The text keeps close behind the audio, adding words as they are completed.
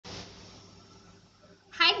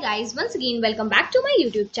guys, once again welcome back to my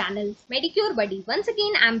YouTube channel Medicure Buddy. Once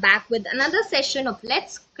again I'm back with another session of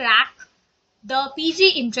Let's Crack the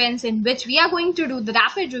PG entrance, in which we are going to do the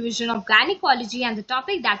rapid revision of gynecology, and the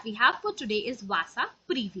topic that we have for today is Vasa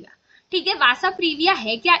Previa. ठीक है, Vasa Previa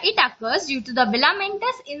है क्या? It occurs due to the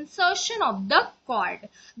filamentous insertion of the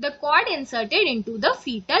cord inserted into the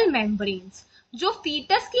fetal membranes. जो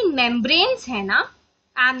fetus की membranes है ना,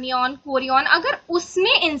 amnion Korean, अगर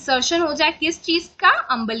उसमें इंसर्शन हो जाए किस चीज का?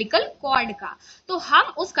 अम्बिलिकल कॉर्ड का, तो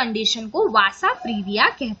हम उस कंडीशन को वासा प्रीविया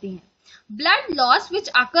कहते हैं. Blood loss which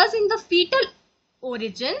occurs in the fetal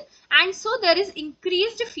origin and so there is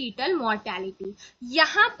increased fetal mortality.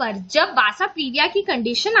 यहाँ पर जब वासा प्रीविया की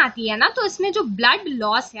कंडीशन आती है ना, तो इसमें जो ब्लड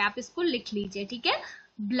लॉस है, आप इसको लिख लीजिए, ठीक है.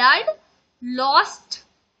 Blood lost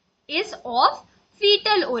is of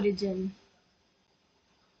fetal origin.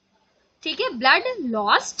 ठीक है, ब्लड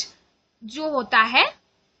लॉस्ट जो होता है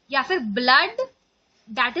या फिर blood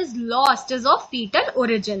that is lost is of fetal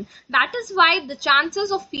origin. That is why the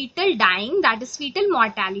chances of fetal dying, that is fetal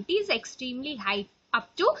mortality, is extremely high, up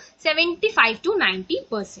to 75 to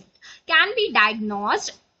 90%. Can be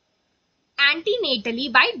diagnosed एंटीनेटली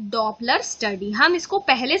bye Doppler study. हम इसको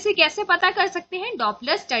पहले से कैसे पता कर सकते हैं?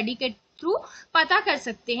 Doppler study के थ्रू पता कर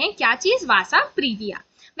सकते हैं. क्या चीज? वासा previa.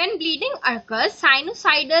 When bleeding occurs,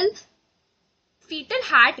 sinusoidal fetal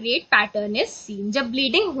heart rate pattern is seen. जब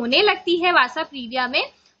ब्लीडिंग होने लगती है वासा प्रीविया में,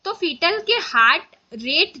 तो फीटल के हार्ट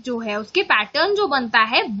रेट जो है, उसके पैटर्न जो बनता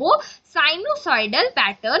है वो साइनोसॉइडल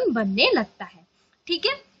पैटर्न बनने लगता है. ठीक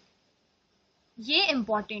है, ये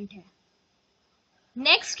इंपॉर्टेंट है.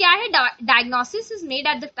 नेक्स्ट क्या है? Diagnosis is made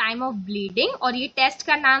at the time of bleeding, और ये टेस्ट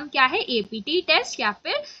का नाम क्या है? एपीटी टेस्ट या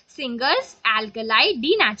फिर सिंगर्स एल्कलाई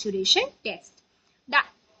डीनेचुरेशन टेस्ट.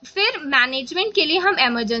 फिर मैनेजमेंट के लिए हम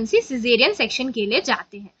इमरजेंसी सिजेरियन सेक्शन के लिए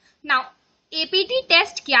जाते हैं. नाउ एपीटी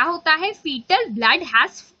टेस्ट क्या होता है? Fetal blood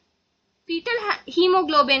has fetal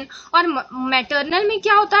haemoglobin, और मैटरनल में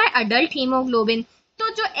क्या होता है? Adult haemoglobin. तो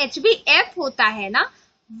जो HbF होता है ना,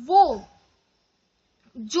 वो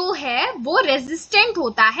जो है वो रेजिस्टेंट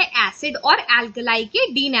होता है एसिड और एल्कलाई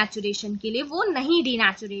के डीनेचुरेशन के लिए, वो नहीं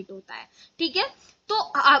डीनेचुरेट होता है. ठीक है, तो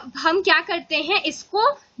हम क्या करते हैं? इसको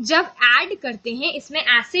जब ऐड करते हैं इसमें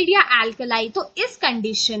एसिड या एल्कलाई, तो इस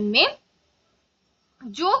कंडीशन में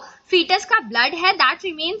जो फीटस का ब्लड है दैट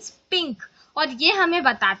रिमेन्स पिंक, और ये हमें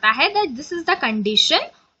बताता है that this is the condition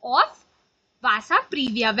of Vasa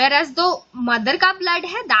previa, where as the mother का ब्लड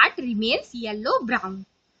है दैट रिमेन्स येलो ब्राउन.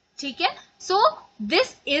 ठीक है, so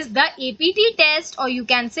this is the APT test, और you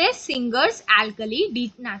can say singers alkali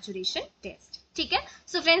denaturation test. ठीक है,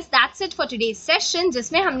 so friends that's it for today's session,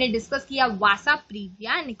 जिसमें हमने discuss किया वासा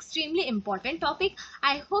previa, an extremely important topic.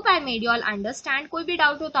 I hope I made you all understand. कोई भी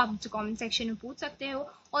doubt हो तो आप मुझे कमेंट सेक्शन में पूछ सकते हो.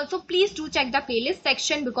 Also please do check the playlist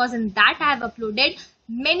section, because in that I have uploaded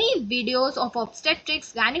many videos of obstetrics,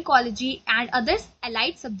 gynecology and other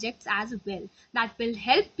allied subjects as well, that will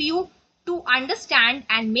help you to understand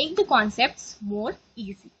and make the concepts more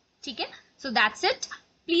easy. ठीक है, so that's it.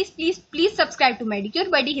 Please subscribe to Medicure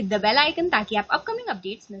Buddy, hit the bell icon ताकि आप upcoming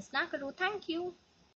updates miss ना करो. Thank you.